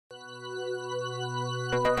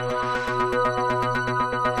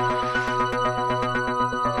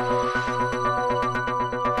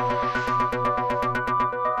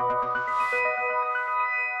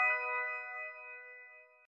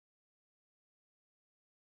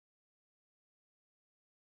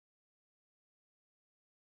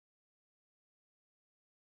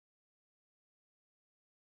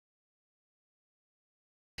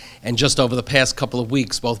And just over the past couple of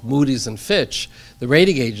weeks, both Moody's and Fitch, the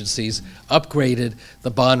rating agencies, upgraded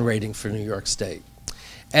the bond rating for New York State.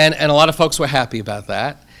 And a lot of folks were happy about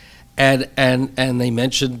that. And they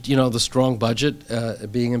mentioned, you know, the strong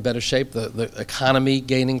budget being in better shape, the economy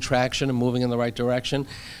gaining traction and moving in the right direction.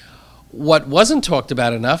 What wasn't talked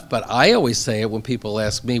about enough, but I always say it when people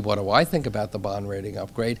ask me, what do I think about the bond rating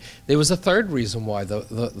upgrade? There was a third reason why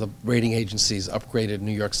the rating agencies upgraded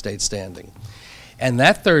New York State standing. And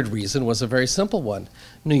that third reason was a very simple one.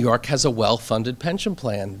 New York has a well-funded pension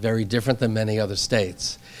plan, very different than many other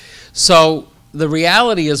states. So the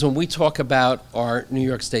reality is when we talk about our New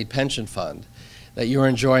York State pension fund that you're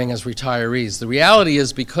enjoying as retirees, the reality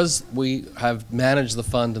is because we have managed the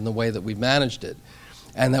fund in the way that we've managed it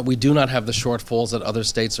and that we do not have the shortfalls that other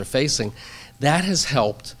states are facing, that has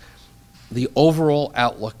helped the overall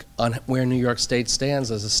outlook on where New York State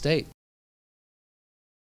stands as a state.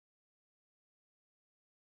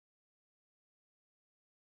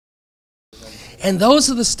 And those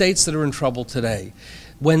are the states that are in trouble today.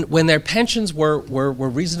 When their pensions were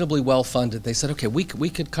reasonably well funded, they said, okay, we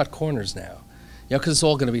could cut corners now, you know, because it's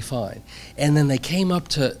all going to be fine. And then they came up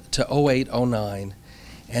to 08, 09,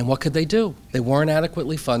 and what could they do? They weren't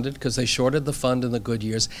adequately funded because they shorted the fund in the good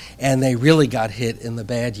years, and they really got hit in the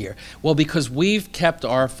bad year. Well, because we've kept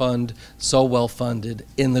our fund so well funded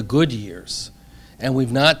in the good years, and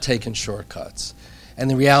we've not taken shortcuts. And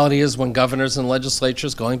the reality is when governors and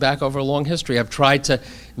legislatures, going back over a long history, have tried to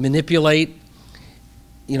manipulate,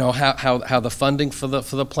 you know, how the funding for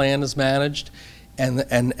the plan is managed and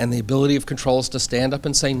the ability of controllers to stand up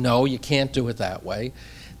and say, no, you can't do it that way,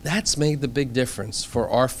 that's made the big difference for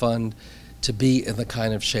our fund to be in the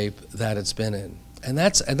kind of shape that it's been in. And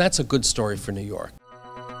that's a good story for New York.